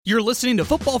You're listening to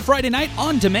Football Friday Night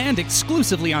on demand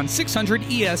exclusively on 600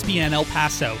 ESPN El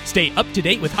Paso. Stay up to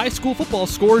date with high school football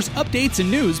scores, updates, and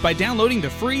news by downloading the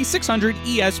free 600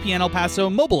 ESPN El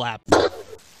Paso mobile app.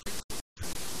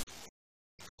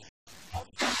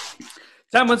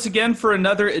 Time once again for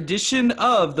another edition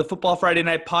of the Football Friday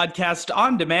Night podcast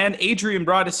on demand. Adrian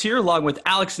Broadus here along with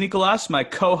Alex Nicolas, my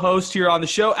co-host here on the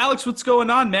show. Alex, what's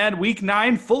going on, man? Week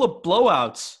 9 full of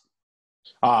blowouts.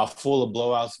 Full of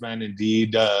blowouts, man,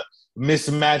 indeed.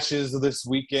 Mismatches this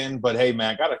weekend, but hey,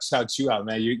 man, gotta shout you out,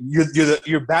 man.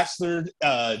 Your bachelor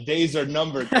days are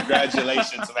numbered.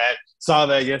 Congratulations, man. Saw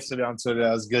that yesterday on Twitter.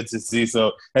 That was good to see.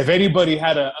 So, if anybody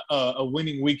had a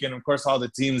winning weekend, of course, all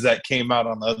the teams that came out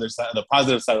on the other side, the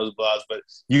positive side of those blowouts, but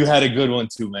you had a good one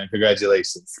too, man.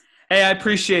 Congratulations. Hey, I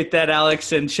appreciate that,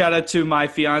 Alex, and shout out to my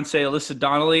fiance, Alyssa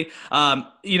Donnelly.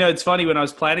 It's funny, when I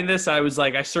was planning this,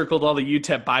 I circled all the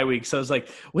UTEP bye weeks. So I was like,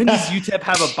 when does UTEP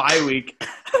have a bye week?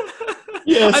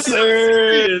 Yes,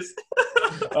 sir.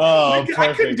 Oh, perfect.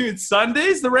 I couldn't do it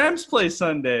Sundays. The Rams play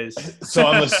Sundays. So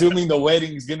I'm assuming the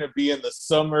wedding's going to be in the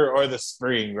summer or the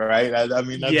spring, right? I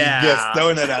mean, I'm just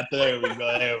throwing it out there.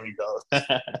 There we go.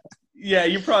 Yeah,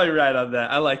 you're probably right on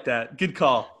that. I like that. Good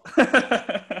call.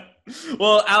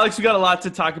 Well, Alex, we got a lot to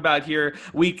talk about here.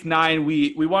 Week 9,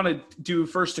 we want to do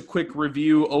first a quick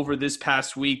review over this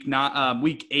past week, not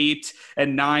week 8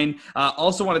 and 9.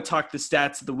 Also want to talk the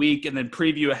stats of the week and then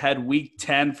preview ahead week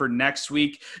 10 for next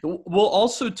week. We'll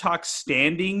also talk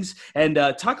standings and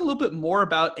talk a little bit more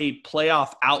about a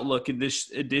playoff outlook in this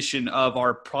edition of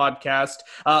our podcast.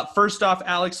 First off,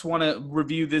 Alex, want to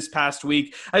review this past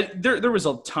week. There was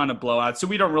a ton of blowouts, so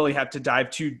we don't really have to dive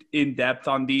too in depth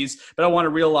on these, but I want to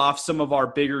reel off some of our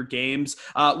bigger games.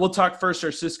 We'll talk first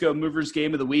our Cisco Movers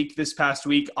game of the week this past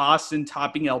week. Austin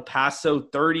topping El Paso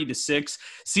 30-6.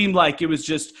 Seemed like it was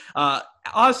just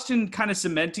Austin kind of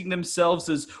cementing themselves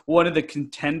as one of the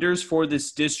contenders for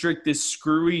this district, this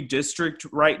screwy district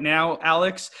right now,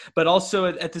 Alex. But also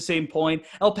at the same point,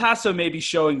 El Paso may be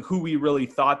showing who we really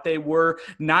thought they were.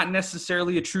 Not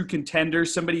necessarily a true contender,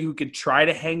 somebody who could try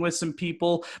to hang with some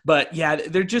people. But yeah,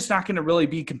 they're just not going to really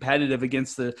be competitive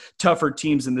against the tougher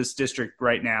teams in this district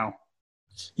right now.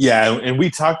 Yeah, and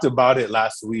we talked about it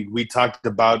last week. We talked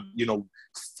about,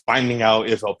 finding out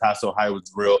if El Paso High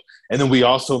was real. And then we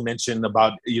also mentioned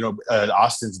about,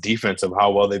 Austin's defense, of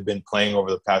how well they've been playing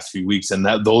over the past few weeks. And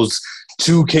that those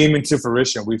two came into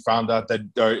fruition. We found out that,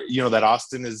 that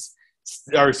Austin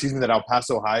that El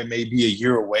Paso High may be a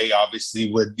year away,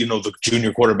 obviously, with, the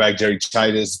junior quarterback, Jerry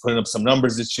Chidas, putting up some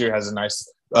numbers this year, has a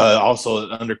nice also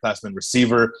an underclassman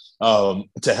receiver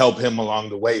to help him along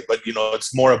the way. But,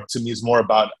 it's more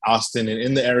about Austin and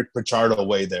in the Eric Pichardo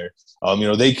way there.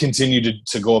 They continue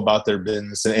to go about their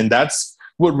business. And that's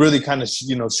what really kind of,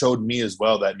 showed me as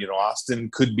well that, Austin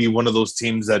could be one of those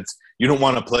teams that you don't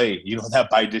want to play, that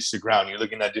by district round. You're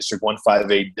looking at District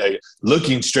 1-5A,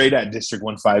 looking straight at District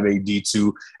 1-5A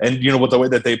D2. And, with the way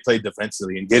that they played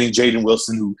defensively and getting Jaden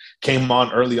Wilson, who came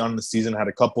on early on in the season, had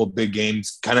a couple of big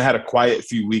games, kind of had a quiet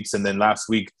few weeks. And then last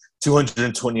week,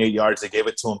 228 yards. They gave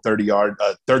it to him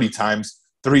 30 times,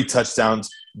 3 touchdowns.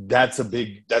 That's a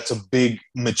big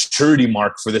maturity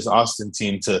mark for this Austin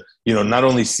team to, not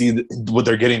only see what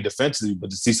they're getting defensively,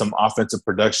 but to see some offensive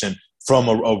production from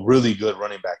a really good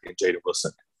running back in Jaden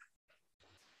Wilson.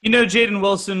 Jaden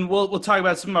Wilson, we'll talk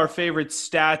about some of our favorite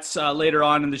stats later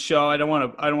on in the show. I don't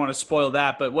want to spoil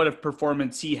that, but what a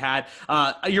performance he had.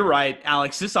 You're right,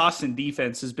 Alex. This Austin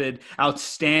defense has been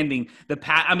outstanding.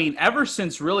 Ever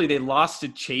since really they lost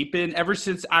to Chapin, ever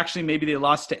since actually maybe they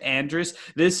lost to Andrus,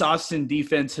 this Austin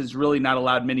defense has really not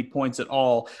allowed many points at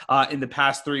all in the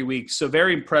past 3 weeks. So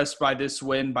very impressed by this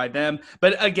win by them.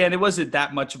 But again, it wasn't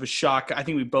that much of a shock. I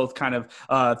think we both kind of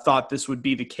thought this would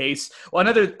be the case. Well,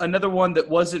 another one that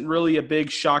wasn't really a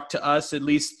big shock to us, at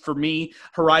least for me,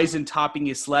 Horizon topping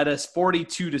Isleta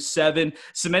 42-7,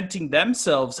 cementing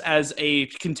themselves as a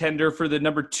contender for the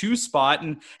number 2 spot.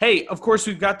 And hey, of course,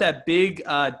 we've got that big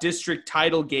district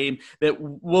title game that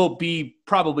will be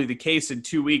probably the case in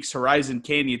 2 weeks, Horizon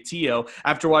Canutillo.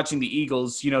 After watching the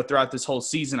Eagles, throughout this whole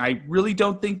season, I really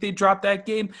don't think they dropped that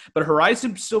game, but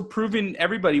Horizon still proving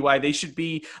everybody why they should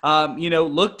be,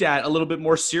 looked at a little bit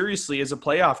more seriously as a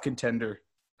playoff contender.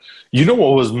 What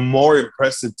was more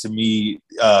impressive to me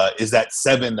is that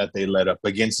 7 that they let up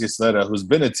against Isleta, who's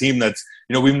been a team that's,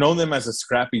 we've known them as a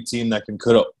scrappy team that can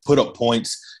put up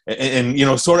points and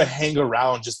sort of hang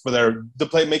around just for the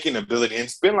playmaking ability. And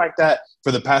it's been like that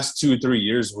for the past 2 or 3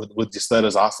 years with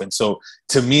Isleta's offense. So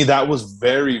to me, that was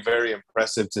very, very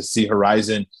impressive to see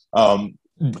Horizon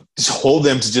hold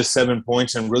them to just 7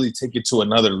 points and really take it to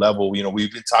another level. You know,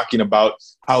 we've been talking about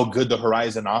how good the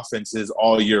Horizon offense is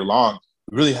all year long.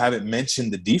 We really haven't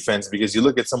mentioned the defense, because you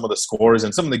look at some of the scores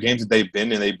and some of the games that they've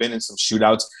been in. They've been in some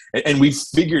shootouts, and we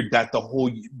figured that the whole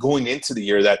going into the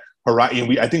year that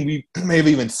Horizon. I think we may have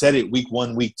even said it week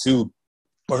 1, week 2,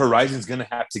 but Horizon's going to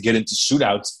have to get into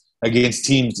shootouts against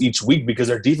teams each week, because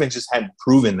our defense just hadn't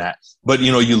proven that. But,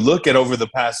 you know, you look at over the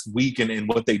past week and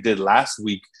what they did last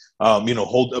week,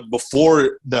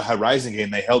 before the Horizon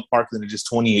game, they held Parkland to just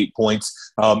 28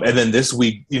 points. And then this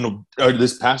week, or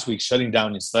this past week, shutting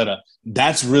down Ysleta.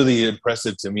 That's really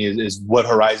impressive to me is what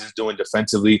Horizon's doing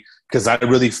defensively, because I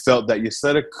really felt that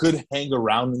Ysleta could hang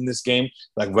around in this game,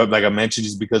 like I mentioned,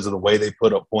 just because of the way they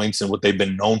put up points and what they've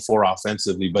been known for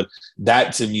offensively. But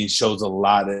that, to me, shows a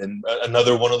lot. And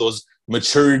another one of those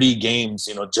maturity games,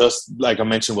 just like I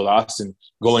mentioned with Austin,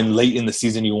 going late in the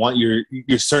season, you want your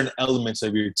certain elements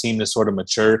of your team to sort of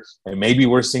mature, and maybe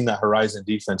we're seeing that Horizon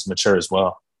defense mature as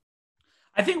well.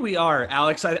 I think we are,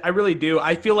 Alex. I really do.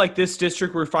 I feel like this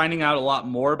district we're finding out a lot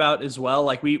more about as well.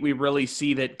 Like we really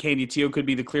see that Canutillo could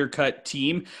be the clear-cut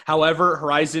team. However,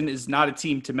 Horizon is not a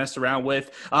team to mess around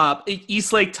with.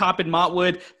 Eastlake topping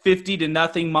Montwood 50-0.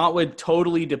 Montwood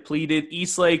totally depleted.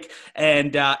 Eastlake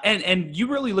and you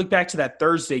really look back to that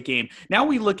Thursday game. Now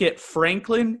we look at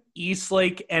Franklin,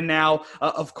 Eastlake, and now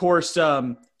of course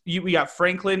we got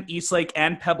Franklin, Eastlake,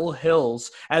 and Pebble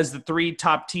Hills as the 3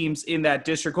 top teams in that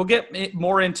district. We'll get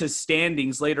more into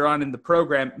standings later on in the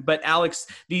program. But, Alex,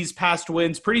 these past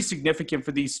wins, pretty significant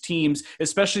for these teams,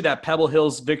 especially that Pebble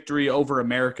Hills victory over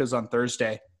Americas on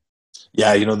Thursday.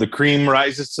 Yeah, the cream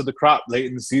rises to the crop late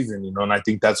in the season, and I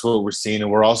think that's what we're seeing. And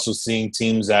we're also seeing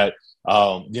teams that,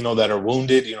 that are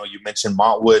wounded. You mentioned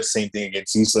Montwood, same thing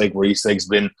against Eastlake, where Eastlake's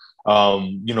been,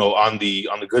 on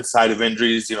the good side of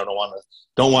injuries.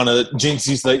 Don't want to jinx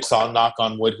Eastlake, so I'll knock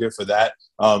on wood here for that.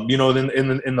 And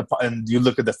you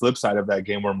look at the flip side of that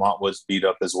game where Mont was beat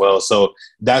up as well. So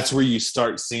that's where you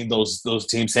start seeing those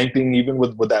teams. Same thing even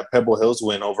with that Pebble Hills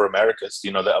win over Americas.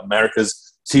 The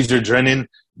Americas, Cesar Drennan,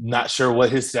 not sure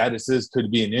what his status is. Could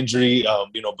be an injury,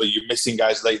 but you're missing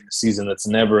guys late in the season. That's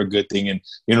never a good thing. And,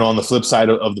 on the flip side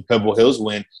of the Pebble Hills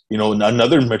win,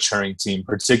 another maturing team,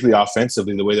 particularly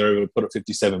offensively, the way they were able to put up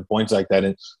 57 points like that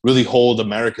and really hold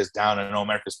Americas down. I know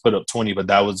Americas put up 20, but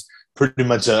that was pretty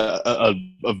much a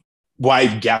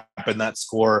wide gap in that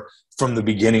score from the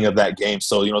beginning of that game.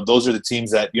 So, those are the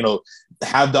teams that,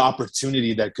 have the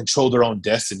opportunity, that control their own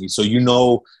destiny. So,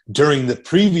 during the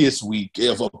previous week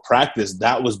of practice,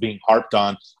 that was being harped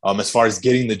on as far as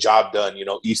getting the job done,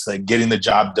 Eastlake getting the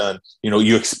job done.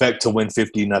 You expect to win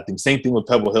 50-0. Same thing with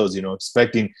Pebble Hills,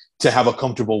 expecting to have a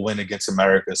comfortable win against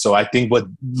America. So I think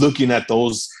looking at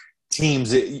those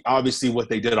teams, obviously what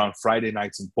they did on Friday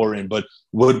night's important, but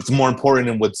what's more important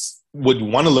and what you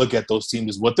want to look at those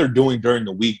teams is what they're doing during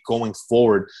the week going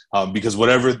forward, because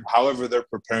however they're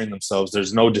preparing themselves,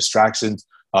 there's no distractions.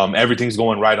 Everything's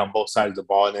going right on both sides of the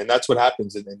ball. And that's what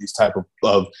happens in these type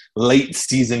of late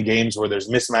season games where there's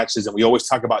mismatches. And we always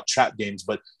talk about trap games,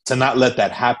 but to not let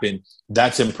that happen,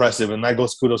 that's impressive. And that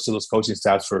goes kudos to those coaching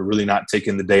staffs for really not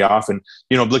taking the day off. And,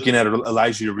 looking at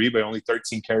Elijah Uribe, only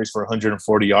 13 carries for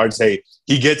 140 yards. Hey,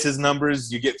 he gets his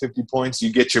numbers. You get 50 points.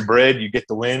 You get your bread. You get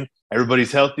the win.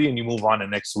 Everybody's healthy, and you move on to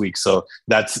next week. So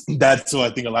that's what I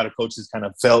think a lot of coaches kind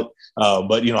of felt.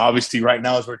 But, obviously right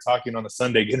now as we're talking on a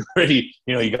Sunday, getting ready,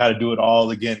 you got to do it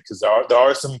all again, because there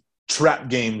are some trap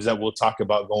games that we'll talk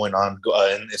about going on,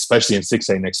 and especially in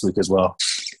 6A next week as well.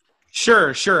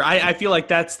 Sure. I feel like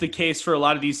that's the case for a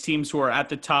lot of these teams who are at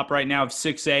the top right now of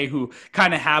 6A, who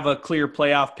kind of have a clear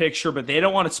playoff picture, but they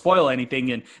don't want to spoil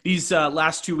anything. And these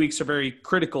last 2 weeks are very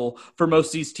critical for most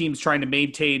of these teams trying to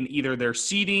maintain either their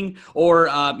seeding or,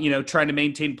 trying to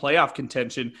maintain playoff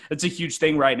contention. It's a huge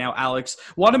thing right now, Alex.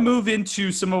 Want to move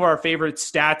into some of our favorite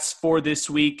stats for this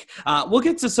week. We'll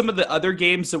get to some of the other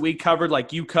games that we covered,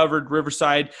 like you covered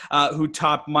Riverside, who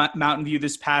topped Mountain View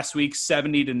this past week,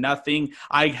 70-0.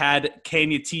 I had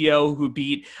Canutillo, who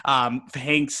beat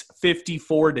Hanks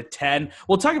 54-10.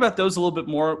 We'll talk about those a little bit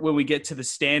more when we get to the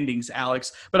standings,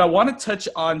 Alex. But I want to touch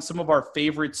on some of our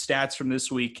favorite stats from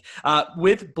this week.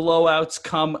 With blowouts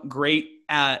come great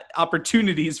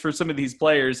opportunities for some of these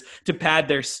players to pad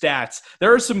their stats.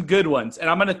 There are some good ones, and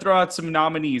I'm going to throw out some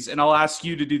nominees, and I'll ask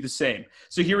you to do the same.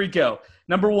 So here we go.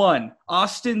 Number 1,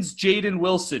 Austin's Jaden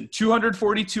Wilson,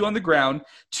 242 on the ground,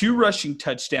 2 rushing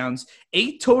touchdowns,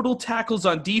 8 total tackles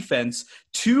on defense,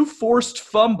 2 forced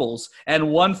fumbles,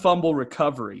 and 1 fumble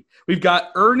recovery. We've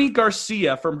got Ernie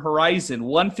Garcia from Horizon,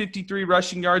 153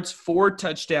 rushing yards, 4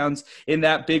 touchdowns in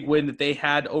that big win that they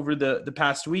had over the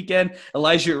past weekend.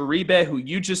 Elijah Uribe, who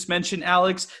you just mentioned,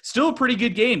 Alex, still a pretty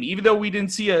good game, even though we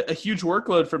didn't see a huge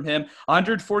workload from him.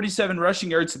 147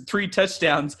 rushing yards and 3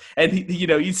 touchdowns, and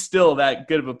he's still that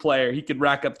good of a player. He could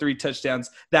rack up 3 touchdowns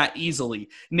that easily.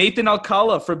 Nathan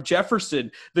Alcala from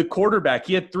Jefferson, the quarterback,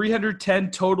 he had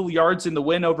 310 total yards in the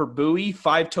win over Bowie,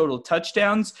 5 total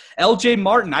touchdowns. LJ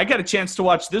Martin, I got a chance to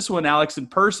watch this one, Alex, in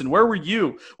person. Where were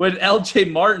you when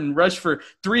LJ Martin rushed for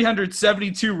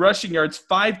 372 rushing yards,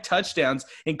 5 touchdowns,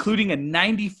 including a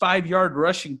 95-yard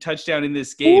rushing touchdown in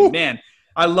this game? Ooh. Man,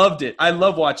 I loved it. I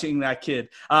love watching that kid.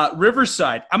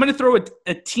 Riverside, I'm going to throw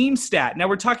a team stat. Now,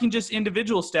 we're talking just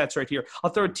individual stats right here. I'll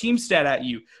throw a team stat at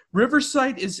you.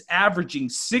 Riverside is averaging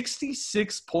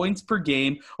 66 points per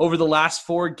game over the last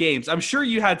 4 games. I'm sure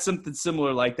you had something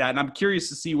similar like that, and I'm curious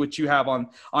to see what you have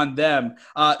on them.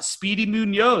 Speedy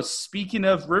Munoz, speaking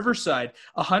of Riverside,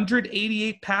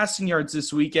 188 passing yards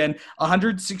this weekend,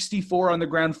 164 on the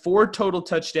ground, 4 total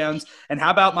touchdowns. And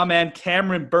how about my man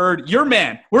Cameron Bird? Your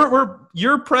man.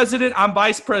 You're president. I'm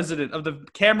vice president of the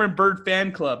Cameron Bird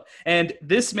fan club. And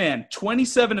this man,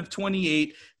 27 of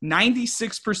 28,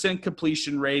 96%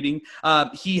 completion rating.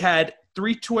 He had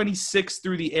 326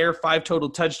 through the air, 5 total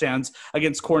touchdowns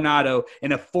against Coronado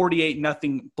in a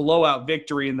 48-0 blowout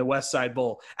victory in the West Side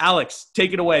Bowl. Alex,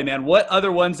 take it away, man. What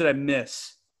other ones did I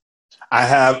miss? I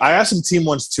have some team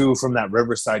ones too from that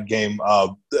Riverside game.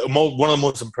 One of the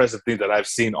most impressive things that I've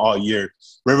seen all year,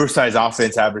 Riverside's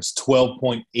offense averaged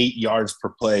 12.8 yards per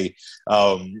play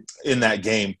in that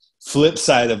game. Flip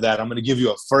side of that, I'm going to give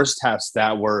you a first half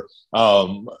stat where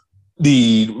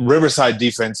the Riverside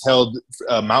defense held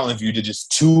Mountain View to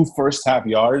just 2 first half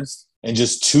yards and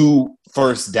just 2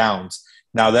 first downs.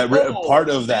 Now, part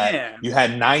of that, man, you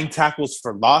had 9 tackles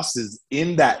for losses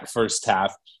in that first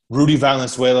half. Rudy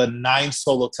Valenzuela, 9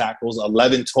 solo tackles,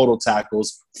 11 total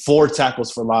tackles, 4 tackles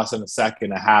for loss in the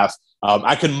second half.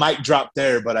 I can mic drop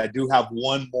there, but I do have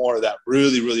one more that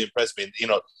really, really impressed me.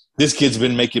 This kid's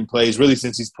been making plays really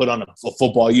since he's put on a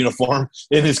football uniform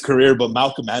in his career. But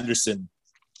Malcolm Anderson,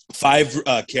 5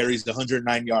 carries,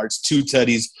 109 yards, 2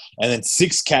 tutties, and then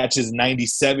 6 catches,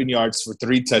 97 yards for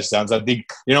 3 touchdowns. I think,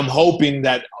 I'm hoping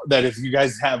that if you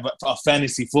guys have a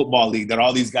fantasy football league, that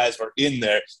all these guys were in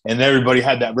there and everybody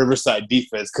had that Riverside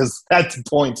defense, because that's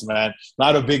points, man. A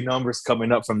lot of big numbers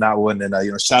coming up from that one. And,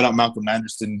 shout out Malcolm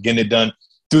Anderson getting it done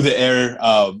through the air,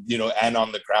 and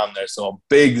on the ground there. So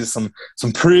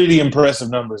some pretty impressive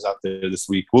numbers out there this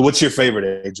week. Well, what's your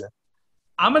favorite, AJ?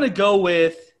 I'm going to go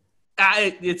with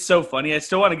it's so funny. I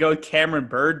still want to go with Cameron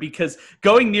Bird because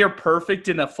going near perfect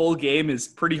in a full game is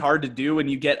pretty hard to do when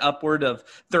you get upward of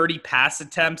 30 pass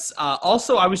attempts.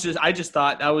 Also, I just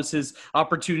thought that was his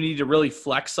opportunity to really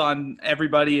flex on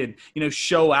everybody and,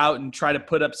 show out and try to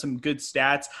put up some good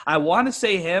stats. I want to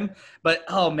say him, but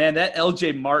oh man, that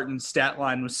LJ Martin stat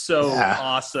line was so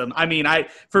awesome. I mean,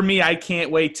 for me, I can't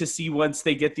wait to see once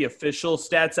they get the official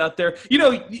stats out there.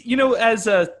 As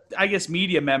I guess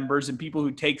media members and people who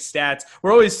take stats,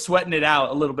 we're always sweating it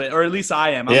out a little bit, or at least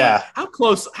I am. I'm like, how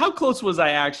close was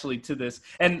I actually to this?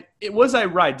 And was I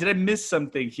right? Did I miss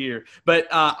something here? But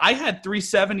I had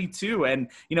 372, and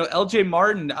LJ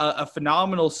Martin, a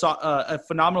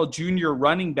phenomenal junior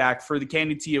running back for the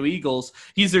Canutillo Eagles.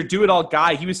 He's their do-it-all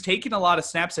guy. He was taking a lot of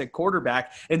snaps at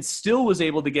quarterback and still was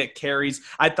able to get carries.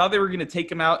 I thought they were going to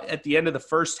take him out at the end of the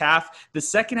first half. The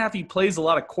second half, he plays a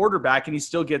lot of quarterback, and he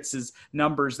still gets his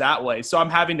numbers that way. So I'm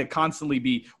having to constantly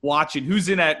be watching who's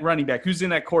in that running back, who's in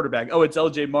that quarterback. Oh, it's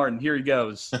LJ Martin. Here he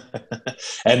goes.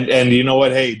 and you know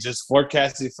what? Hey, just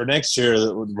forecasting for next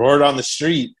year, word on the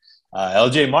street.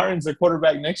 LJ Martin's their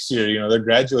quarterback next year. They're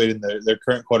graduating their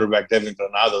current quarterback, Devin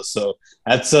Granado. So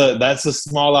that's a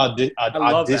small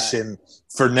audition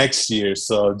for next year.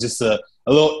 So just a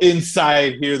little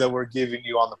insight here that we're giving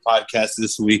you on the podcast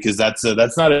this week is that's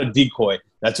not a decoy.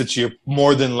 That's what you're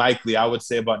more than likely. I would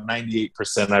say about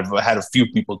 98%. I've had a few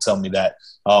people tell me that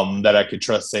I could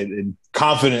trust and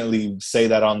confidently say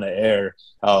that on the air,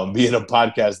 being a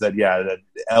podcast that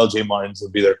LJ Martin's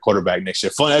will be their quarterback next year.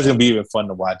 That's going to be even fun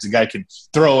to watch. The guy can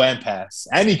throw and pass,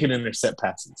 and he can intercept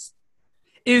passes.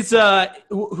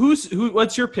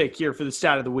 What's your pick here for the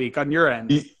stat of the week on your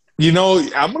end? You know,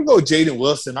 I'm gonna go with Jaden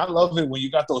Wilson. I love it when you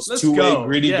got those two-way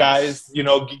gritty guys. You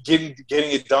know, getting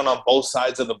it done on both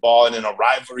sides of the ball, and in a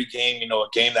rivalry game. You know, a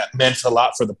game that meant a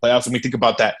lot for the playoffs. When we think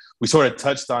about that, we sort of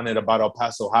touched on it about El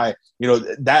Paso High. You know,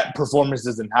 that performance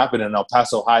doesn't happen, and El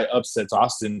Paso High upsets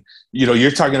Austin. You know,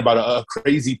 you're talking about a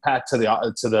crazy path to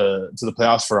the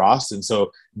playoffs for Austin.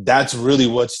 So that's really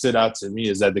what stood out to me,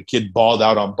 is that the kid balled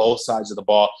out on both sides of the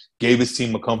ball, gave his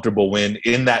team a comfortable win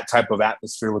in that type of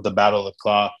atmosphere with the Battle of the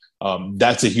Claw.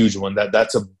 That's a huge one.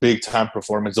 That's a big time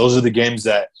performance. Those are the games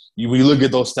that we look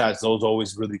at those stats. Those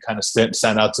always really kind of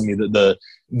stand out to me. The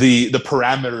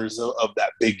parameters of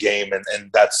that big game, and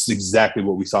that's exactly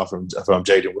what we saw from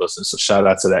Jaden Wilson. So shout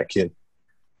out to that kid.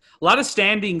 A lot of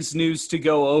standings news to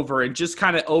go over, and just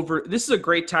kind of over. This is a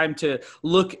great time to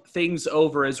look things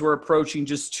over as we're approaching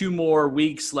just 2 more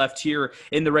weeks left here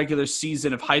in the regular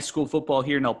season of high school football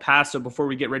here in El Paso before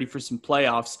we get ready for some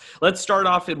playoffs. Let's start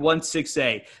off in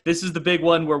 1-6A. This is the big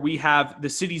one where we have the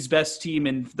city's best team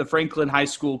in the Franklin High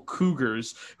School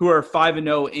Cougars, who are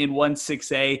 5-0 in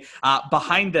 1-6A.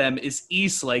 Behind them is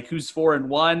Eastlake, who's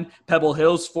 4-1. Pebble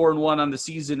Hills 4-1 on the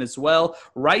season as well.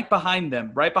 Right behind them,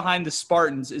 right behind the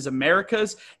Spartans, is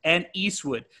Americas and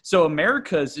Eastwood. So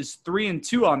Americas is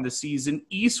 3-2 on the season.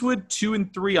 Eastwood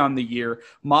 2-3 on the year.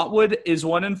 Montwood is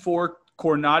 1-4.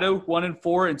 Coronado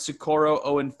 1-4, and Socorro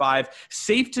 0-5.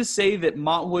 Safe to say that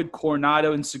Montwood,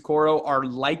 Coronado, and Socorro are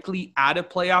likely out of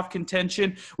playoff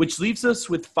contention, which leaves us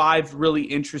with 5 really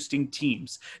interesting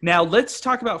teams. Now let's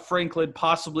talk about Franklin.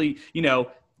 Possibly,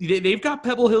 they've got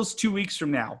Pebble Hills 2 weeks from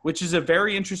now, which is a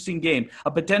very interesting game, a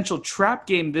potential trap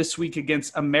game this week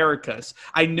against Americas.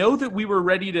 I know that we were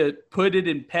ready to put it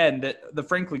in pen that the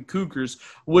Franklin Cougars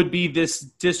would be this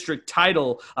district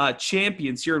title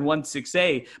champions here in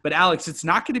 1-6A. But Alex, it's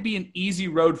not going to be an easy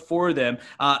road for them.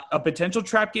 A potential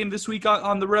trap game this week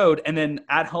on the road, and then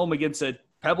at home against a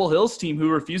Pebble Hills team who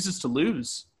refuses to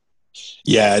lose.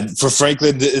 Yeah, for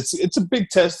Franklin, it's a big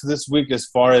test this week as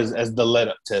far as the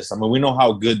let-up test. I mean, we know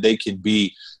how good they can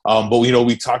be, but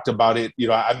we talked about it.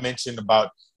 I mentioned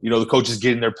about the coaches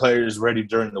getting their players ready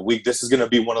during the week. This is going to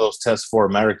be one of those tests for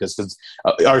Americas,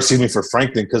 for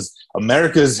Franklin, because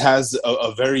Americas has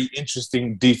a very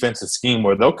interesting defensive scheme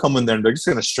where they'll come in there and they're just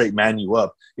going to straight man you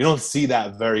up. You don't see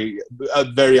that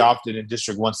very often in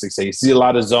District 1-6A. You see a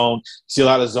lot of zone,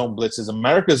 blitzes.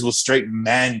 Americas will straight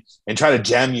man and try to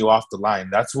jam you off the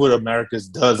line. That's what Americas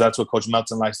does. That's what Coach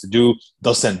Melton likes to do.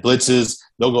 They'll send blitzes.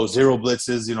 They'll go 0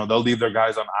 blitzes. They'll leave their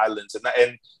guys on islands.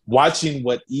 And watching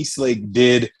what Eastlake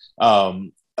did,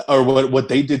 or what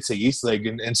they did to Eastlake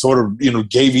and sort of,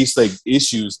 gave Eastlake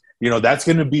issues, that's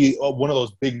going to be one of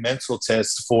those big mental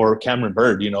tests for Cameron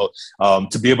Bird,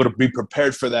 to be able to be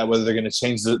prepared for that, whether they're going to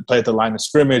change the play at the line of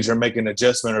scrimmage or make an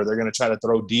adjustment, or they're going to try to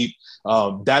throw deep.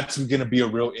 That's going to be a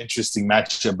real interesting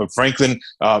matchup. But Franklin,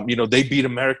 they beat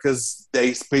Americas.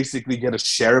 They basically get a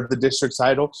share of the district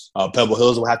title. Pebble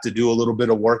Hills will have to do a little bit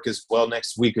of work as well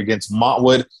next week against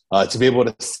Montwood to be able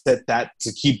to set that,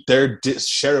 to keep their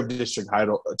share of district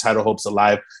title hopes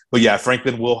alive. But yeah,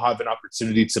 Franklin will have an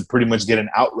opportunity to pretty much get an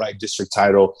outright district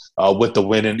title with the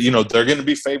win. And, they're going to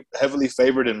be heavily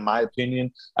favored, in my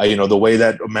opinion. The way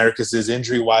that Americas is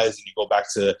injury-wise, and you go back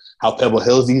to how Pebble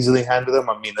Hills easily handled them.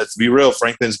 I mean, let's be real.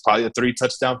 Franklin's probably a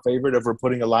 3-touchdown favorite if we're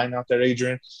putting a line out there,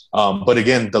 Adrian. But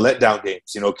again, the letdown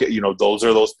games, those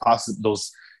are those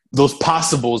possibles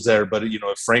there. But,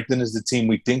 if Franklin is the team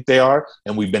we think they are,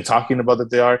 and we've been talking about that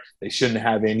they are, they shouldn't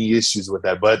have any issues with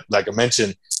that. But like I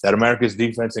mentioned, that America's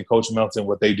defense and Coach Melton,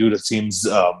 what they do to teams,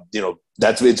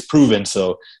 it's proven.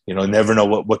 So, never know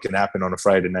what can happen on a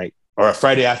Friday night or a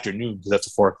Friday afternoon, because that's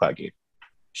a 4:00 game.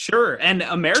 Sure. And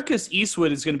Americas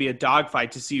Eastwood is going to be a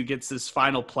dogfight to see who gets this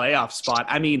final playoff spot.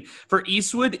 I mean, for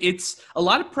Eastwood, it's a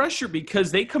lot of pressure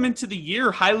because they come into the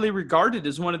year highly regarded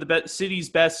as one of the city's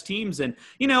best teams. And,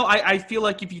 I feel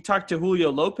like if you talk to Julio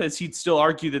Lopez, he'd still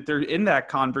argue that they're in that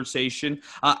conversation.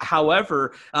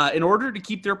 However, in order to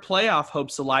keep their playoff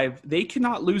hopes alive, they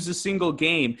cannot lose a single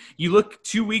game. You look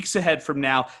 2 weeks ahead from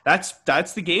now, that's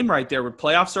the game right there where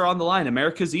playoffs are on the line.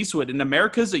 Americas Eastwood. And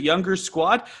America's a younger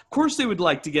squad. Of course, they would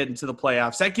like to get into the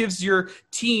playoffs. That gives your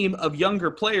team of younger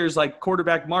players like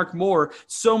quarterback Mark Moore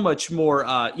so much more,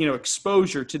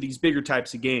 exposure to these bigger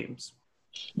types of games.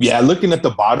 Yeah, looking at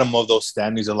the bottom of those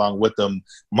standings along with them,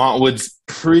 Montwood's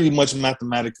pretty much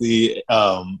mathematically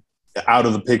out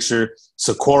of the picture.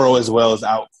 Socorro as well is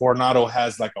out. Coronado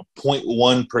has like a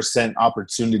 0.1%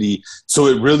 opportunity. So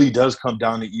it really does come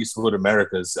down to Eastwood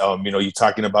Americas. You're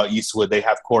talking about Eastwood. They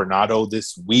have Coronado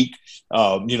this week.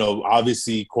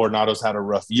 Obviously Coronado's had a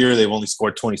rough year. They've only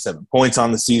scored 27 points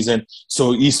on the season.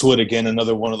 So Eastwood, again,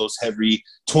 another one of those heavy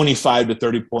 25 to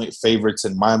 30 point favorites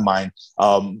in my mind.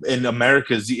 In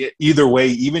Americas, either way,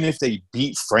 even if they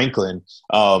beat Franklin,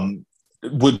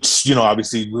 which,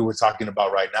 obviously we were talking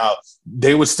about right now,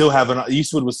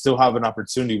 Eastwood would still have an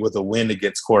opportunity with a win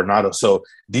against Coronado. So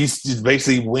these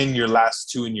basically win your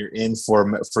last two and you're in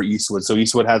for Eastwood. So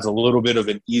Eastwood has a little bit of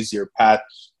an easier path.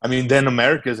 I mean, then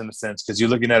Americas in a sense, because you're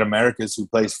looking at Americas who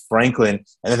plays Franklin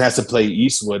and then has to play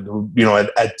Eastwood.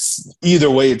 At either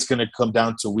way, it's going to come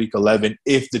down to week 11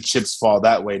 if the chips fall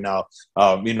that way. Now,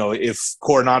 if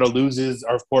Coronado loses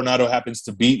or if Coronado happens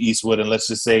to beat Eastwood, and let's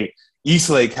just say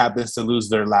Eastlake happens to lose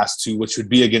their last two, which would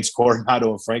be against Coronado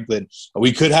and Franklin,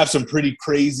 we could have some pretty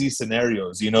crazy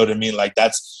scenarios. You know what I mean? Like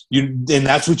that's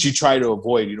what you try to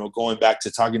avoid. Going back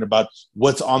to talking about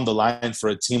what's on the line for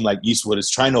a team like Eastwood is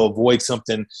trying to avoid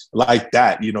something like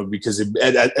that. Because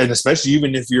and especially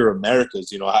even if you're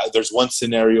Americas, there's one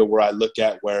scenario where I look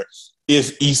at where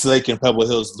if Eastlake and Pebble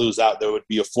Hills lose out, there would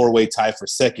be a 4-way tie for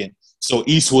second. So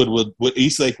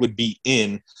Eastlake would be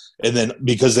in. And then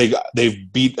because they've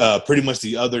beat pretty much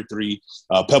the other three,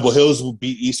 Pebble Hills would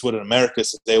beat Eastwood and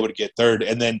Americas, so they would get third.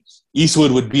 And then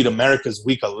Eastwood would beat Americas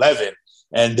week 11,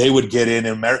 and they would get in,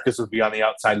 and Americas would be on the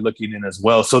outside looking in as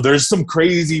well. So there's some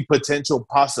crazy potential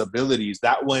possibilities.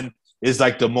 That one is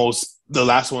like the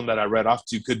last one that I read off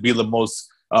to could be the most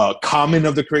common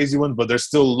of the crazy ones, but there's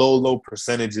still low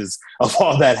percentages of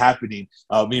all that happening.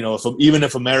 Even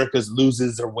if Americas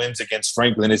loses or wins against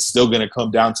Franklin, it's still going to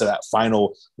come down to that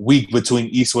final week between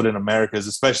Eastwood and Americas,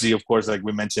 especially, of course, like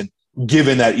we mentioned,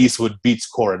 given that Eastwood beats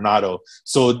Coronado.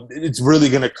 So it's really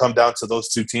going to come down to those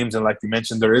two teams. And like you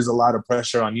mentioned, there is a lot of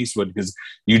pressure on Eastwood because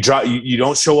you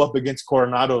don't show up against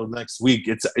Coronado next week.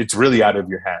 It's really out of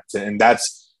your hands. And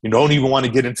that's, you don't even want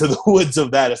to get into the woods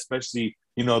of that, especially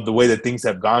the way that things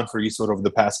have gone for Eastwood over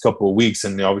the past couple of weeks.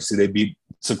 And obviously they beat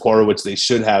Socorro, which they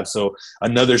should have. So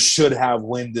another should have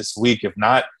win this week. If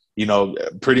not,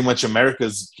 pretty much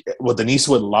America's with an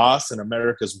Eastwood loss and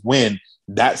America's win,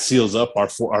 that seals up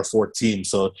our four teams.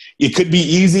 So it could be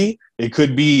easy. It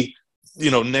could be,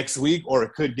 next week, or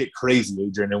it could get crazy,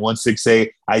 Adrian. And 1-6A,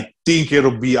 I think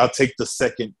I'll take the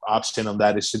second option on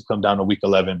that. It should come down to week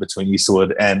 11 between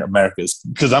Eastwood and Americas,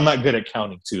 because I'm not good at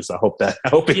counting too. So I hope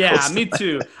it yeah, goes me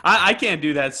too. I can't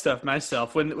do that stuff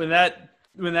myself. When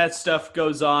that stuff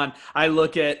goes on, I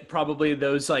look at probably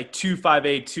those like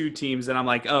 2-5A2 teams and I'm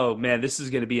like, oh man, this is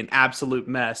going to be an absolute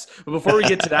mess. But before we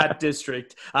get to that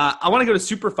district, I want to go to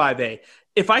Super 5A.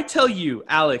 If I tell you,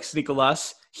 Alex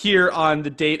Nicolas, here on the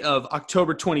date of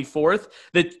October 24th,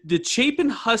 that the Chapin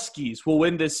Huskies will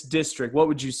win this district, what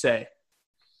would you say?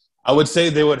 I would say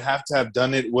they would have to have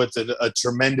done it with a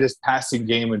tremendous passing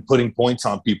game and putting points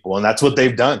on people, and that's what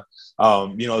they've done.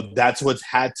 That's what's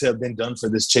had to have been done for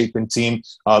this Chapin team.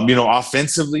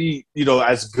 Offensively,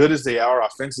 as good as they are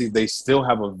offensively, they still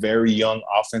have a very young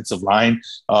offensive line.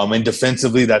 And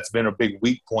defensively, that's been a big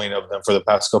weak point of them for the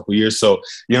past couple of years. So,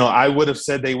 I would have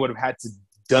said they would have had to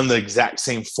done the exact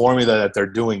same formula that they're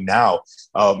doing now,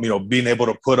 being able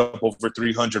to put up over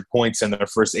 300 points in their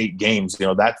first 8 games.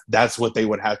 That's what they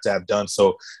would have to have done.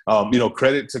 So,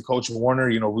 credit to Coach Warner.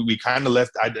 We kind of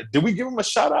left. Did we give him a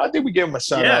shout out? Did we give him a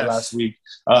shout out last week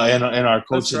in our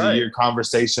Coach of the Year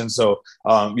conversation? So,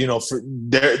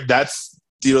 they're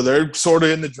sort of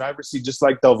in the driver's seat, just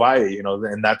like Del Valle,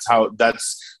 and that's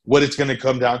what it's going to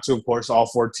come down to. Of course, all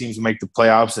 4 teams make the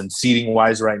playoffs, and seeding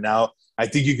wise right now, I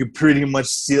think you could pretty much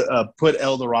put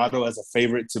El Dorado as a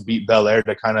favorite to beat Bel Air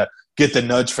to kind of get the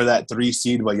nudge for that 3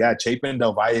 seed. But yeah, Chapin,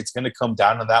 Del Valle, it's going to come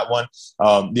down to that one.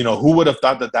 Who would have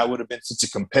thought that would have been such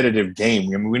a competitive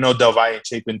game? I mean, we know Del Valle and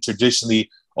Chapin traditionally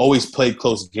always played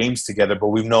close games together, but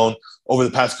we've known over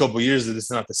the past couple of years that it's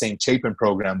not the same Chapin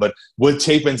program. But with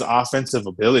Chapin's offensive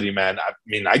ability, man,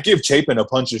 I give Chapin a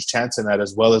puncher's chance in that,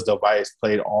 as well as Del Valle's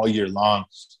played all year long.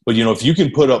 But, if you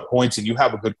can put up points and you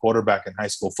have a good quarterback in high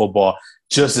school football,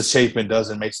 just as Chapin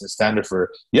does in Mason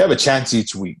Standifer, you have a chance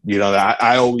each week.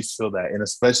 I always feel that. And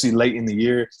especially late in the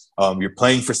year, you're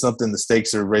playing for something, the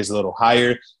stakes are raised a little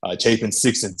higher. Chapin's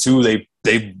 6-2.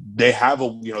 They have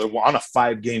they're on a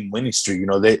 5-game winning streak.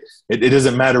 It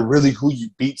doesn't matter really who you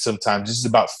beat sometimes. It's just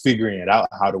about figuring it out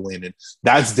how to win. And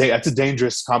that's a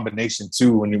dangerous combination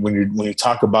too when you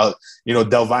talk about,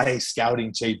 Del Valle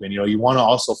scouting Chapin. You want to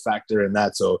also factor in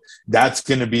that. So that's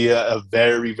going to be a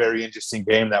very, very interesting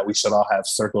game that we should all have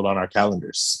circled on our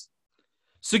calendars.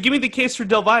 So give me the case for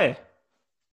Del Valle.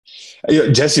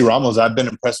 Jesse Ramos, I've been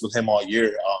impressed with him all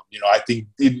year. I think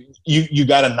you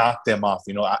got to knock them off.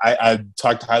 I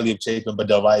talked highly of Chapin, but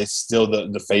Del Valle is still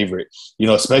the favorite.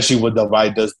 Especially what Del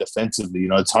Valle does defensively.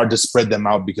 It's hard to spread them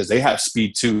out because they have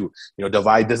speed too. Del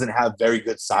Valle doesn't have very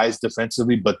good size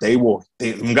defensively, but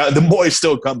the boys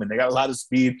still coming. They got a lot of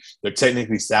speed. They're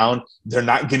technically sound. They're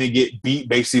not going to get beat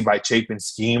basically by Chapin's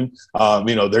scheme. They're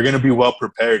going to be well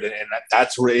prepared, and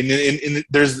that's where. And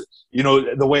there's.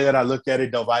 The way that I look at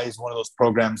it, Del Valle is one of those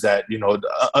programs that,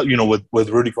 with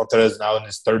Rudy Contreras now in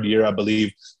his third year, I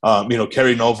believe,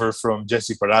 carrying over from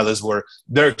Jesse Perales, where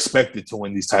they're expected to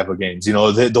win these type of games.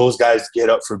 Those guys get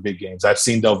up for big games. I've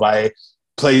seen Del Valle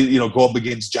play, go up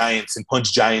against giants and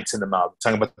punch giants in the mouth. I'm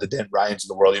talking about the Dent Ryans of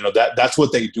the world. That's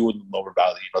what they do in the Lower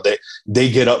Valley. They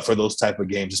get up for those type of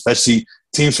games, especially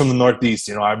teams from the Northeast.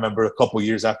 I remember a couple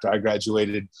years after I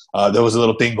graduated, there was a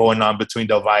little thing going on between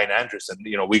Del Valle and Andress. And,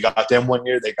 we got them one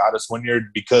year. They got us one year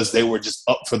because they were just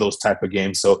up for those type of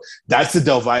games. So that's the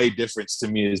Del Valle difference to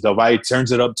me, is Del Valle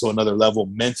turns it up to another level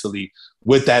mentally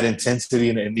with that intensity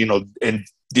and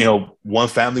one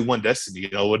family, one destiny.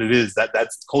 What it is,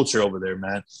 that's culture over there,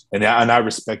 man. And I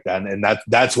respect that. And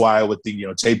that's why I would think,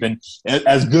 Chapin,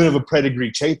 as good of a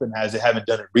pedigree Chapin has, they haven't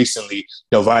done it recently,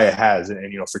 Del Valle has.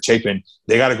 And for Chapin,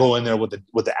 they got to go in there with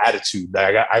the attitude.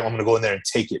 I'm going to go in there and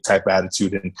take it type of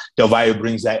attitude. And Del Valle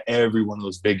brings that every one of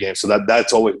those big games. So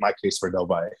that's always my case for Del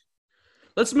Valle.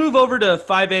 Let's move over to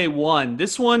 5A1.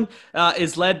 This one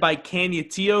is led by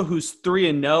Canutillo, who's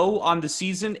 3-0 on the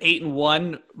season,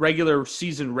 8-1 regular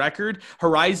season record.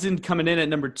 Horizon coming in at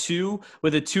number 2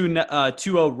 with a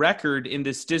 2-0 record in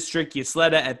this district.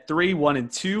 Ysleta at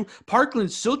 3-1-2.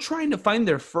 Parkland still trying to find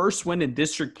their first win in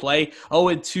district play,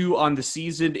 0-2 on the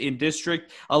season in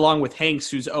district, along with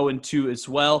Hanks, who's 0-2 as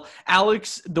well.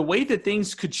 Alex, the way that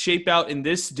things could shape out in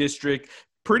this district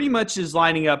pretty much is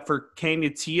lining up for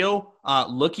Canutillo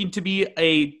looking to be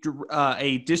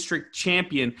a district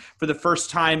champion for the first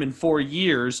time in 4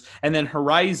 years, and then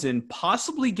Horizon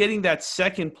possibly getting that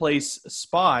second place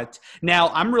spot. Now,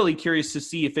 I'm really curious to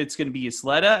see if it's going to be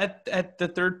Ysleta at the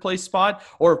third place spot,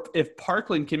 or if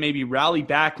Parkland can maybe rally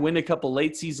back, win a couple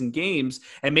late season games,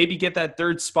 and maybe get that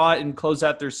third spot and close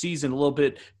out their season a little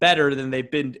bit better than they've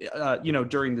been,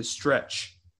 during the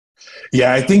stretch.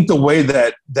 Yeah, I think the way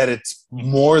that it's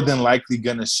more than likely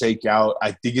going to shake out,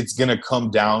 I think it's going to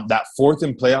come down, that fourth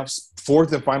and final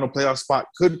playoff spot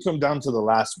could come down to the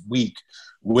last week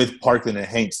with Parkland and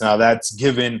Hanks. Now that's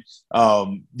given,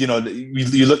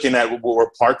 you're looking at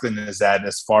where Parkland is at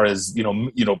as far as,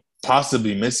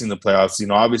 possibly missing the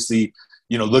playoffs. Obviously,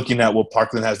 looking at what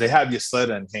Parkland has, they have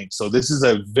Ysleta and Hanks. So this is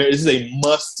a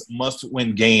must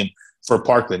win game for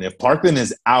Parkland. If Parkland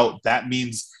is out, that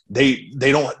means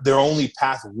their only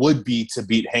path would be to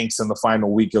beat Hanks in the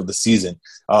final week of the season,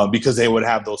 because they would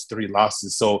have those 3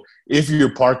 losses. So if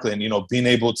you're Parkland, being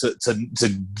able to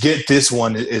get this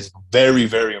one is very,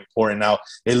 very important. Now,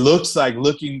 it looks like,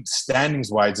 looking standings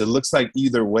wise, it looks like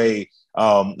either way,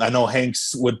 I know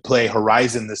Hanks would play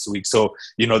Horizon this week. So,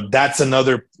 that's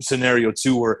another scenario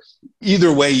too, where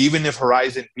either way, even if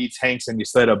Horizon beats Hanks and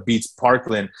Ysleta beats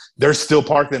Parkland, there's still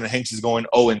Parkland and Hanks is going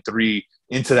 0-3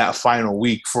 into that final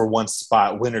week for one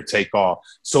spot, winner take all.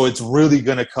 So it's really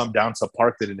going to come down to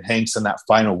Parkland and Hanks in that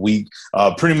final week.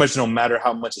 Pretty much no matter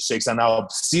how much it shakes out. Now,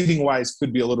 seeding wise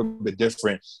could be a little bit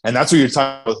different. And that's what you're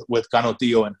talking with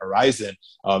Canutillo and Horizon.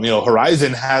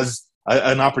 Horizon has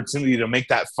an opportunity to make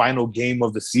that final game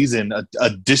of the season a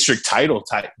district title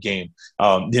type game.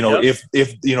 If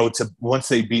once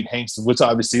they beat Hanks, which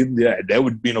obviously they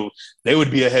would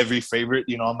be a heavy favorite.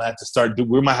 We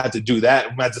might have to do that.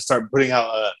 We might have to start putting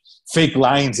out fake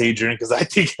lines, Adrian, because I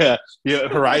think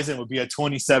Horizon would be a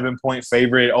 27-point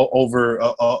favorite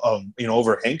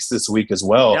over Hanks this week as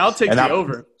well. Yeah, I'll take the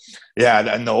over.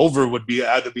 Yeah, and the over would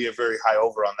have to be a very high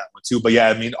over on that one too. But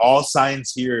yeah, all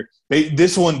signs here.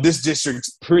 This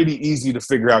district's pretty easy to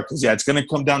figure out because it's going to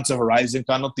come down to Horizon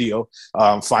Canutillo,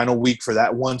 final week for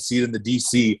that 1 seed in the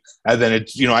DC, and then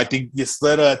I think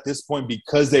Ysleta at this point,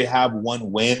 because they have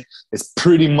 1 win, is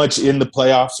pretty much in the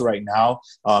playoffs right now,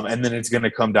 and then it's going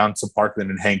to come down to Parkland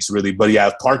and Hanks really. But yeah,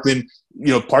 if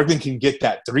Parkland can get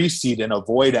that 3 seed and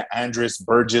avoid Andress,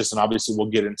 Burgess, and obviously we'll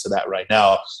get into that right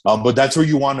now. But that's where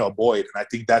you want to avoid. And I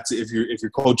think that's if you're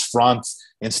Coach Franz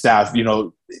and staff, you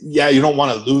don't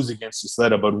want to lose against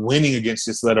Ysleta, but winning against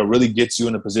Ysleta really gets you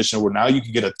in a position where now you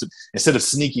can get instead of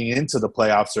sneaking into the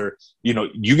playoffs, or,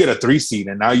 you get a 3 seed,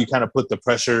 and now you kind of put the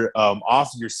pressure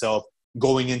off yourself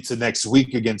going into next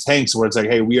week against Hanks, where it's like,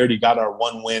 hey, we already got our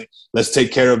one win. Let's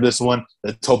take care of this one.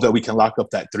 Let's hope that we can lock up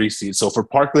that 3 seed. So for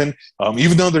Parkland,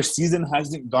 even though their season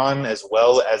hasn't gone as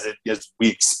well as we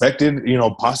expected,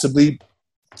 possibly,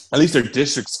 at least their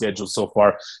district schedule so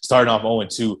far, starting off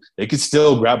 0-2, they could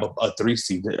still grab a 3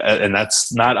 seed, and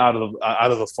that's not out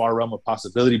of the far realm of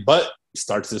possibility. But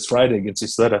starts this Friday against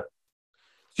Isleta.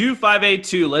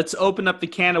 2582. Let's open up the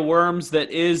can of worms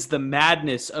that is the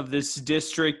madness of this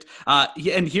district.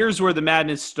 And here's where the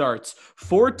madness starts.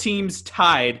 4 teams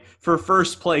tied for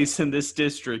first place in this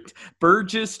district.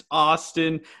 Burgess,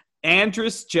 Austin,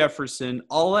 Andress, Jefferson,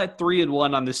 all at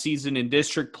 3-1 on the season in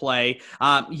district play.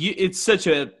 It's such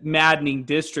a maddening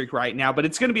district right now, but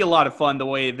it's going to be a lot of fun the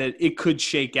way that it could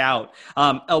shake out.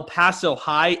 El Paso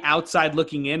High, outside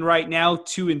looking in right now,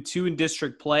 2-2 in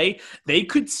district play. They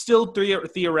could still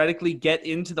theoretically get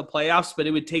into the playoffs, but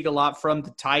it would take a lot from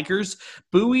the Tigers.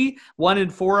 Bowie,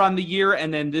 1-4 on the year,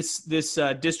 and then this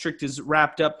district is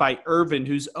wrapped up by Irvin,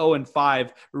 who's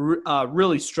 0-5,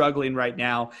 really struggling right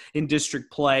now in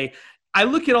district play. I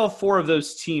look at all 4 of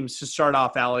those teams to start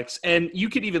off, Alex, and you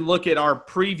could even look at our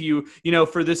preview,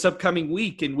 for this upcoming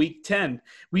week in week 10.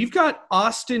 We've got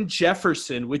Austin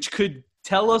Jefferson, which could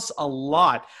tell us a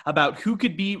lot about who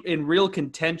could be in real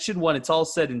contention when it's all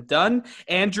said and done.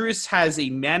 Andress has a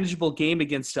manageable game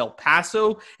against El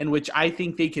Paso, in which I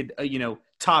think they could,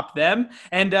 top them.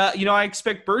 And, I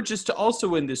expect Burgess to also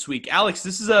win this week. Alex,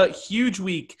 this is a huge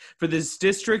week for this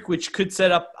district, which could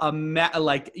set up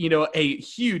a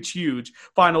huge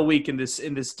final week in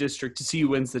this district to see who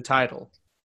wins the title.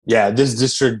 Yeah, this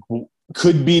district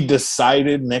could be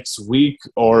decided next week,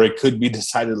 or it could be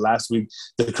decided last week.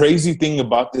 The crazy thing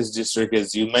about this district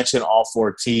is you mentioned all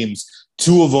 4 teams.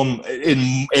 2 of them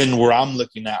in where I'm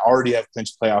looking at already have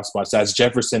clinched playoff spots. That's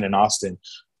Jefferson and Austin.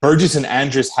 Burgess and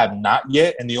Andress have not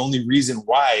yet, and the only reason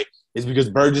why is because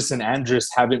Burgess and Andress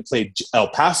haven't played El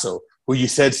Paso, who you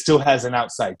said still has an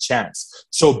outside chance.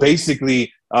 So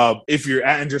basically, if you're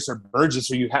Andress or Burgess,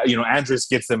 or Andress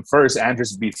gets them first,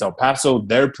 Andress beats El Paso,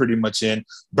 they're pretty much in.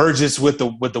 Burgess with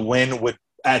the win would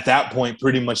at that point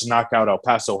pretty much knock out El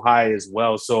Paso High as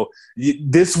well. So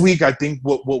this week, I think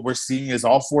what we're seeing is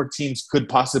all 4 teams could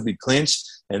possibly clinch,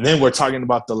 and then we're talking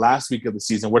about the last week of the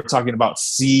season. We're talking about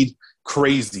seed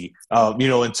crazy,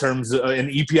 in terms of an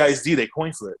EPISD, they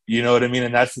coin flip, you know what I mean?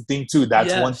 And that's the thing too.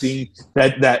 That's one thing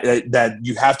that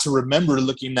you have to remember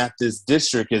looking at this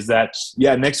district is that,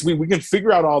 next week we can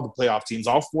figure out all the playoff teams.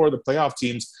 All 4 of the playoff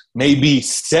teams may be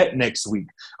set next week.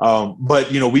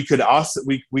 But we could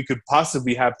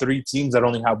possibly have 3 teams that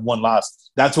only have 1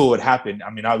 loss. That's what would happen. I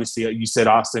mean, obviously you said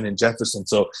Austin and Jefferson,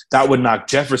 so that would knock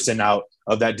Jefferson out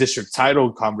of that district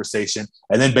title conversation.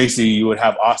 And then basically you would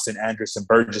have Austin, Andress, and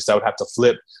Burgess that would have to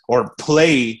flip or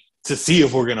play to see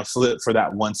if we're going to flip for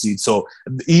that 1 seed. So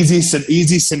the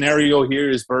easy scenario here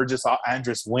is Burgess,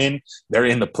 Andress win. They're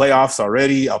in the playoffs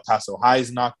already. El Paso High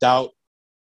is knocked out.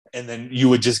 And then you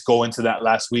would just go into that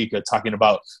last week of talking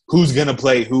about who's going to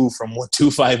play who from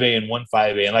 2-5A and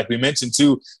 1-5A. And like we mentioned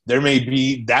too, there may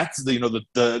be, that's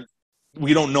the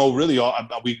we don't know really.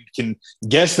 We can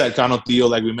guess that Canutillo,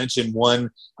 like we mentioned, 1,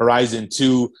 Horizon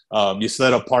 2,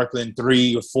 Ysleta, Parkland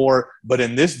 3 or 4. But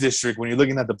in this district, when you're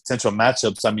looking at the potential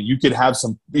matchups, I mean, you could have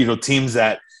some, teams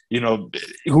that,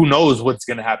 who knows what's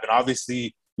going to happen.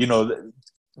 Obviously,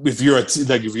 if you're in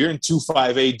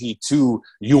 2-5A D2,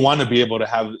 you want to be able to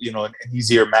have an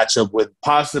easier matchup with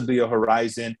possibly a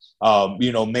Horizon,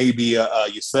 maybe a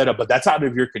Ysleta, but that's out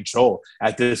of your control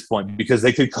at this point because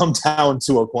they could come down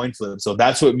to a coin flip. So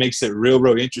that's what makes it real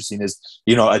interesting is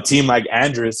a team like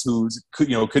Andress who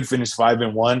could finish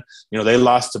 5-1. They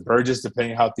lost to Burgess.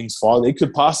 Depending on how things fall, they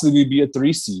could possibly be a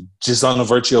 3 seed just on the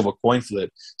virtue of a coin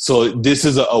flip. So this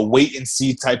is a wait and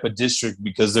see type of district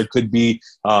because there could be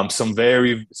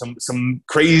some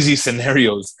crazy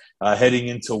scenarios heading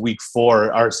into week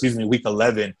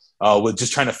 11 with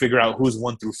just trying to figure out who's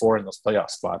 1 through 4 in those playoff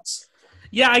spots.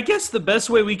 Yeah, I guess the best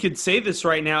way we could say this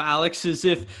right now, Alex, is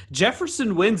if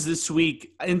Jefferson wins this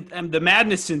week and the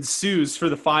madness ensues for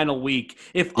the final week.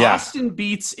 If Austin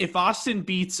beats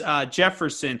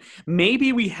Jefferson,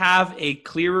 maybe we have a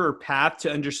clearer path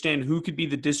to understand who could be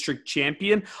the district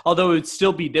champion, although it would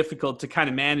still be difficult to kind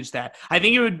of manage that. I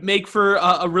think it would make for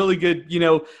a really good,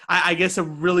 I guess a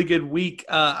really good week,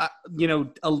 a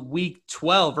week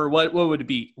 12 or what would it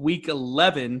be? Week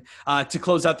 11 to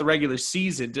close out the regular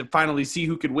season to finally see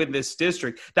who could win this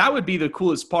district. That would be the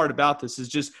coolest part about this is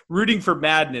just rooting for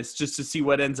madness just to see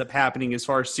what ends up happening as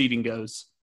far as seeding goes.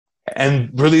 And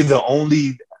really the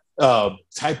only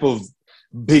type of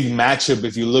big matchup,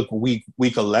 if you look week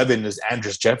 11, is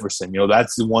Andres Jefferson.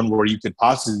 That's the one where you could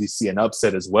possibly see an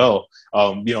upset as well.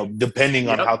 Depending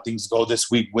on how things go this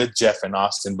week with Jeff and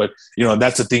Austin. But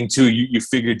that's the thing too. You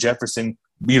figure Jefferson,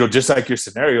 just like your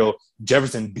scenario,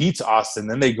 Jefferson beats Austin,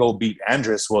 then they go beat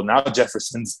Andres. Well, now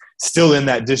Jefferson's still in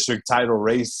that district title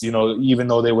race, even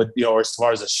though they would, as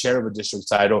far as a share of a district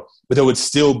title, but there would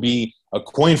still be a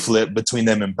coin flip between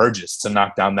them and Burgess to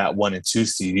knock down that 1 and 2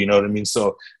 seed. You know what I mean?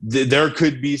 So there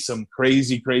could be some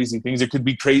crazy things. It could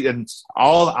be crazy. And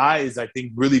all eyes, I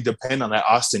think, really depend on that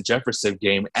Austin Jefferson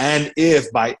game. And if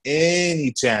by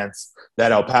any chance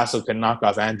that El Paso can knock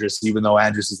off Andres, even though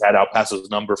Andres has had El Paso's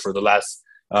number for the last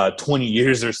 20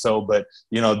 years or so, but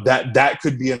that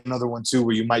could be another one too,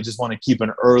 where you might just want to keep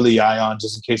an early eye on,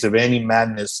 just in case of any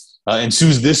madness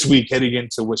ensues this week, heading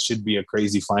into what should be a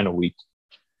crazy final week.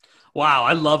 Wow,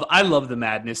 I love the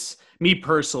madness. Me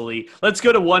personally. Let's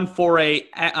go to 1-4A,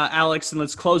 Alex, and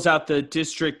let's close out the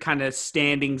district kind of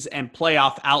standings and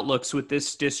playoff outlooks with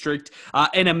this district.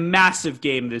 And a massive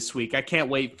game this week. I can't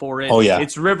wait for it. Oh, yeah.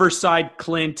 It's Riverside,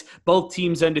 Clint, both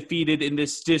teams undefeated in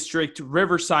this district.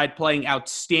 Riverside playing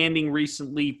outstanding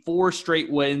recently, 4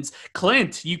 straight wins.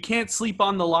 Clint, you can't sleep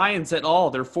on the Lions at all.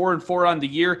 They're 4-4 on the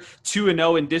year,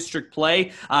 2-0 in district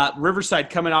play. Riverside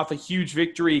coming off a huge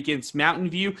victory against Mountain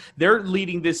View. They're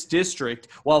leading this district,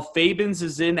 while Fabens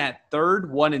is in at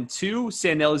 3rd, 1-2.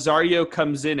 San Elizario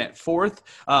comes in at 4th,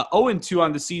 0-2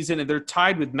 on the season, and they're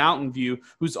tied with Mountain View,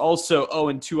 who's also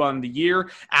 0-2 on the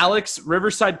year. Alex,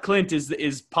 Riverside Clint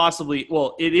is possibly,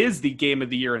 well, it is the game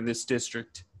of the year in this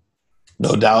district.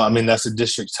 No doubt. I mean, that's a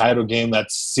district title game.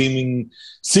 That's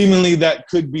seemingly that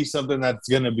could be something that's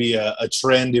going to be a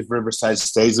trend if Riverside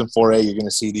stays in 4A. You're going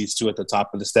to see these two at the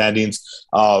top of the standings.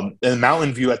 And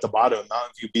Mountain View at the bottom.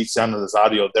 Mountain View beats San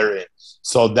Elizario. They're in.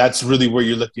 So that's really where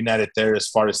you're looking at it there as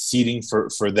far as seeding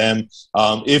for them.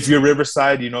 If you're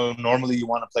Riverside, normally you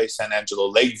want to play San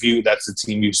Angelo Lakeview. That's the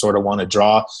team you sort of want to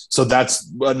draw. So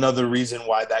that's another reason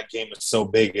why that game is so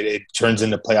big. It turns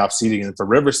into playoff seeding. And for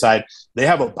Riverside, they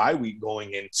have a bye week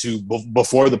going into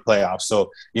before the playoffs. So,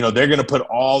 they're going to put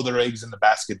all their eggs in the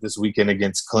basket this weekend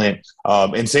against Clint.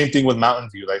 And same thing with Mountain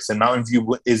View. Like I said, Mountain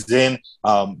View is in.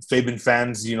 Fabian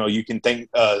fans, you can thank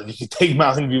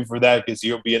Mountain View for that, because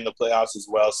you'll be in the playoffs as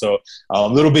well. So a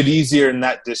little bit easier in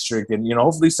that district. And,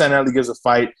 hopefully San Eli gives a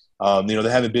fight. They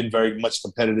haven't been very much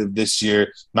competitive this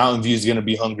year. Mountain View is going to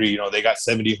be hungry. They got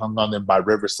 70 hung on them by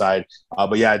Riverside.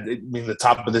 But yeah, the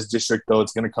top of this district, though,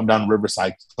 it's going to come down to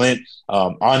Riverside. Clint,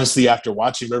 honestly, after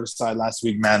watching Riverside last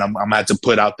week, man, I'm going to have to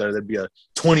put out there, there'd be a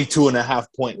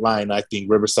 22.5-point line. I think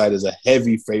Riverside is a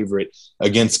heavy favorite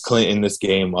against Clint in this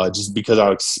game, just because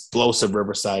how explosive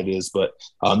Riverside is. But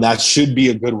that should be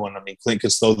a good one. I mean, Clint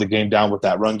could slow the game down with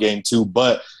that run game too,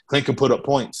 but Clint can put up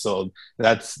points. So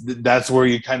that's where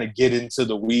you kind of get into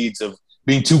the weeds of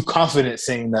being too confident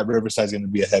saying that Riverside is going to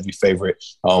be a heavy favorite.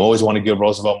 Always want to give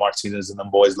Roosevelt Martinez and them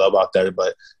boys love out there,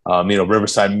 but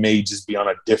Riverside may just be on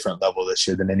a different level this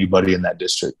year than anybody in that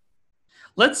district.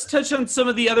 Let's touch on some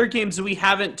of the other games that we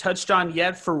haven't touched on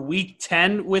yet for Week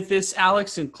 10 with this,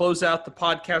 Alex, and close out the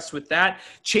podcast with that.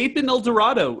 Chapin El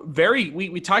Dorado,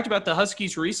 we talked about the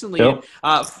Huskies recently in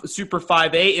Super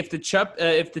 5A.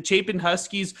 If the Chapin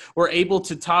Huskies were able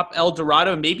to top El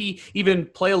Dorado, maybe even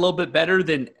play a little bit better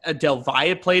than Del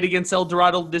Valle played against El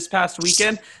Dorado this past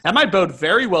weekend, that might bode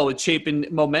very well with Chapin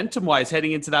momentum-wise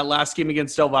heading into that last game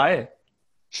against Del Valle.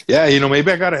 Yeah,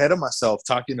 maybe I got ahead of myself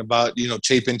talking about,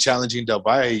 Chapin challenging Del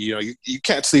Valle. You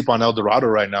can't sleep on El Dorado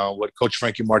right now, what Coach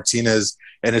Frankie Martinez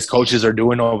and his coaches are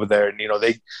doing over there. And,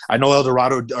 I know El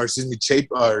Dorado,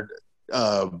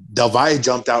 Del Valle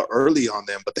jumped out early on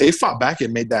them, but they fought back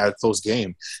and made that a close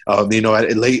game.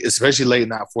 Especially late in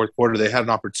that fourth quarter, they had an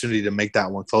opportunity to make that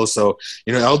one close. So,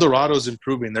 El Dorado's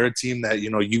improving. They're a team that,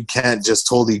 you can't just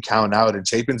totally count out. And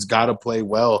Chapin's got to play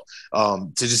well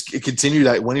to just continue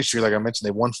that winning streak. Like I mentioned,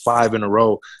 they won 5 in a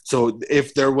row. So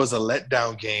if there was a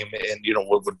letdown game, and,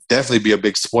 what would definitely be a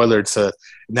big spoiler to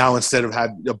now, instead of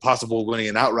have a possible winning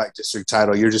an outright district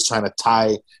title, you're just trying to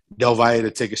tie Del Valle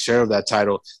to take a share of that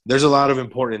title. There's a lot of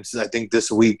importance, I think, this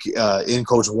week in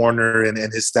Coach Warner and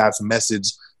his staff's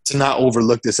message to not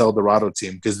overlook this El Dorado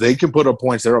team, because they can put up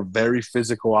points. They're a very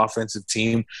physical offensive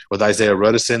team with Isaiah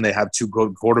Ruddison. They have 2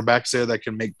 good quarterbacks there that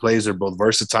can make plays. They're both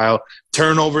versatile.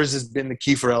 Turnovers has been the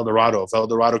key for El Dorado. If El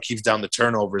Dorado keeps down the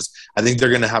turnovers, I think they're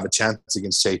going to have a chance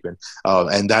against Chapin.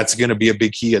 And that's going to be a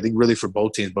big key, I think, really for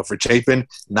both teams. But for Chapin,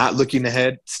 not looking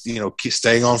ahead,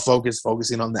 staying on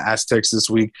focusing on the Aztecs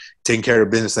this week, taking care of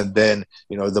business, and then,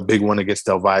 the big one against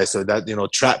Del Valle. So that,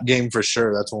 trap game for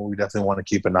sure, that's one we definitely want to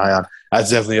keep an eye on. That's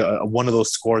definitely one of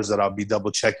those scores that I'll be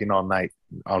double checking all night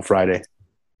on Friday.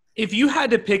 If you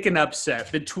had to pick an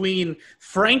upset between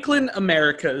Franklin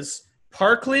Americas,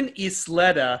 Parkland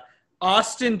Isleta,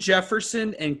 Austin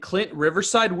Jefferson, and Clint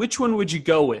Riverside, which one would you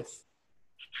go with?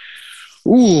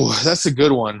 Ooh, that's a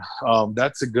good one.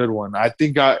 That's a good one. I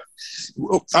think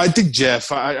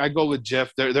Jeff. I go with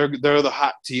Jeff. They're the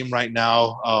hot team right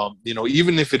now.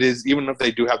 Even if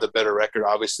they do have the better record,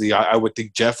 obviously, I would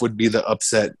think Jeff would be the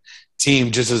upset team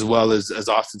just as well as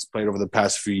Austin's played over the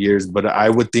past few years. But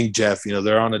I would think Jeff.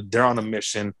 They're on a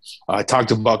mission. I talked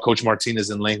about Coach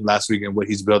Martinez in length last week and what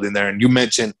he's building there, and you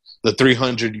mentioned the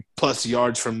 300 plus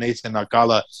yards from Nathan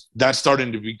Akala. That's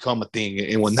starting to become a thing,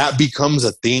 and when that becomes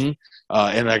a thing.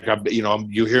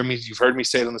 You've heard me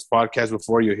say it on this podcast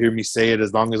before. You'll hear me say it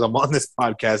as long as I'm on this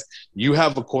podcast. You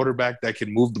have a quarterback that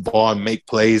can move the ball and make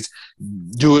plays,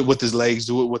 do it with his legs,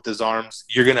 do it with his arms.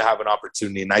 You're going to have an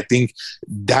opportunity. And I think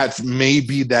that may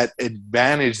be that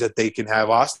advantage that they can have.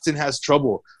 Austin has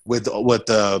trouble with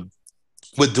dual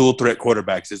threat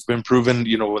quarterbacks. It's been proven,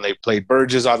 when they played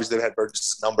Burgess, obviously they've had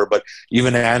Burgess' number, but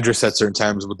even Andrus at certain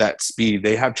times with that speed,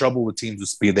 they have trouble with teams with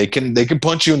speed. They can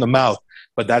punch you in the mouth.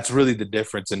 But that's really the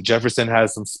difference. And Jefferson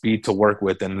has some speed to work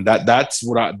with, and that's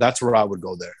where I would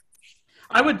go there.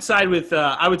 I would side with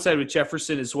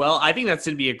Jefferson as well. I think that's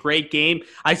going to be a great game.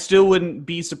 I still wouldn't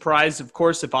be surprised, of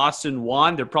course, if Austin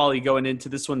won. They're probably going into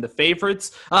this one the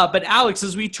favorites. But Alex,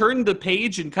 as we turn the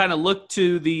page and kind of look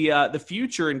to the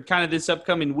future and kind of this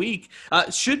upcoming week,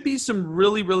 should be some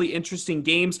really, really interesting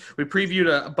games. We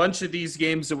previewed a bunch of these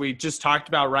games that we just talked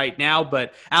about right now.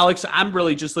 But Alex, I'm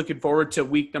really just looking forward to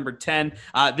week number 10.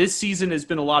 This season has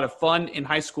been a lot of fun in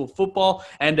high school football,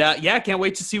 and can't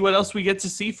wait to see what else we get to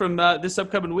see from this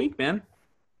upcoming week, man.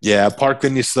 Yeah,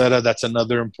 Parkland Isleta, that's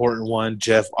another important one.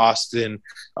 Jeff, Austin,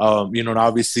 and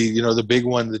obviously, the big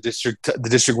one, the District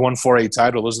 148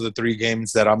 title. Those are the three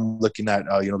games that I'm looking at.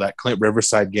 That Clint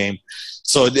Riverside game.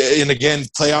 So, and again,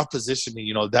 playoff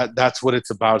positioning. That's what it's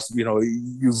about.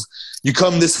 You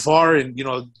come this far, and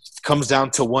comes down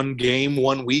to one game,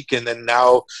 1 week, and then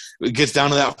now it gets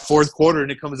down to that fourth quarter, and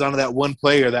it comes down to that one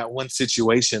play or that one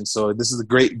situation. So this is a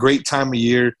great time of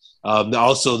year.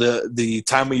 Also, the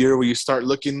time of year where you start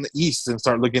looking east and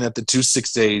start looking at the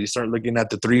 2-6A, you start looking at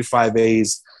the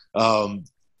 3-5As, the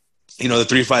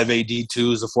 3-5A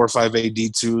D2s, the 4-5A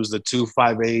D2s, the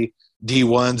 2-5A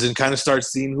D1s, and kind of start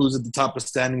seeing who's at the top of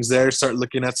standings there, start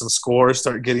looking at some scores,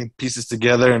 start getting pieces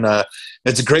together. And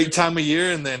it's a great time of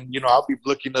year. And then, I'll be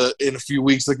looking in a few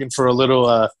weeks, looking for a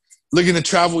little looking to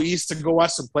travel east to go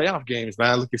watch some playoff games,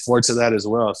 man. Looking forward to that as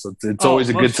well. So it's always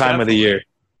a good time of the year.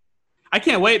 I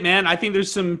can't wait, man. I think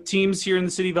there's some teams here in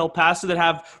the city of El Paso that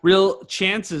have real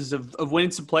chances of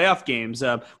winning some playoff games.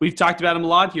 We've talked about them a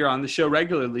lot here on the show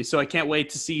regularly, so I can't wait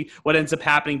to see what ends up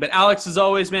happening. But Alex, as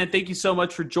always, man, thank you so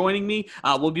much for joining me.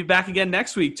 We'll be back again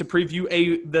next week to preview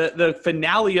the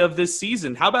finale of this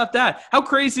season. How about that? How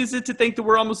crazy is it to think that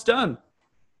we're almost done?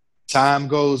 Time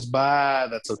goes by.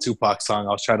 That's a Tupac song. I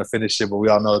was trying to finish it, but we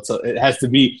all know it has to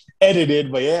be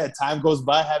edited. But yeah, time goes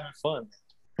by having fun.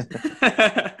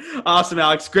 Awesome,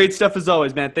 Alex. Great stuff as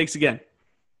always, man. Thanks again.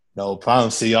 No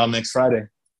problem. See y'all next Friday.